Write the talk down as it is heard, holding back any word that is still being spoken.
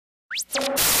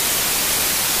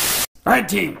Alright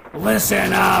team,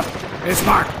 listen up. It's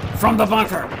Mark from the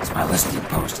bunker. It's my listening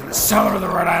post in the cellar of the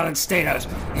Rhode Island State House.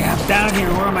 Yeah, I'm down here.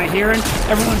 What am I hearing?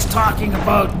 Everyone's talking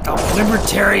about the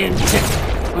Libertarian ticket.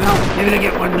 Well, maybe they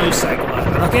get one news cycle out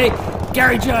of it, okay?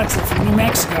 Gary Johnson from New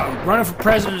Mexico, running for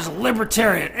president as a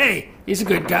Libertarian. Hey, he's a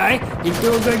good guy. He'd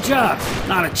do a good job.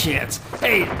 Not a chance.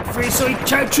 Hey, so he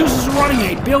chooses a running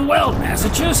mate, Bill Weld,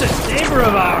 Massachusetts, neighbor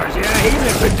of ours. Yeah,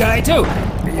 he's a good guy too.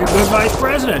 Be a good vice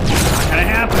president. Not gonna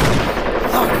happen.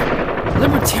 Look,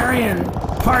 Libertarian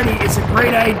Party is a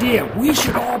great idea. We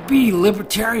should all be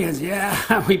libertarians.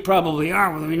 Yeah, we probably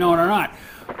are, whether we know it or not.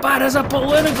 But as a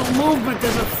political movement,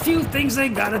 there's a few things they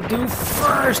gotta do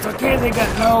first, okay? They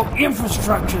got no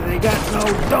infrastructure, they got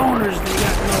no donors, they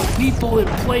got no people in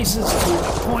places to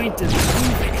appoint and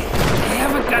they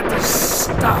haven't got the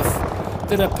stuff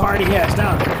that a party has.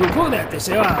 Now, they poo-poo that. They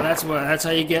say, oh, that's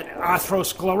how you get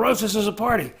atherosclerosis as a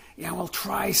party. Yeah, well,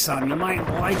 try some. You might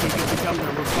like it. You become the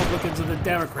Republicans or the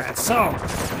Democrats. So,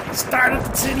 start at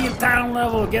the city and town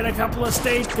level, get a couple of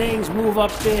state things, move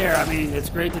up there. I mean, it's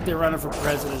great that they're running for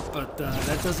president, but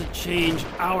that doesn't change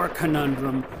our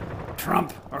conundrum,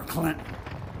 Trump or Clinton.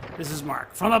 This is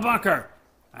Mark from the bunker.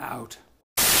 Out.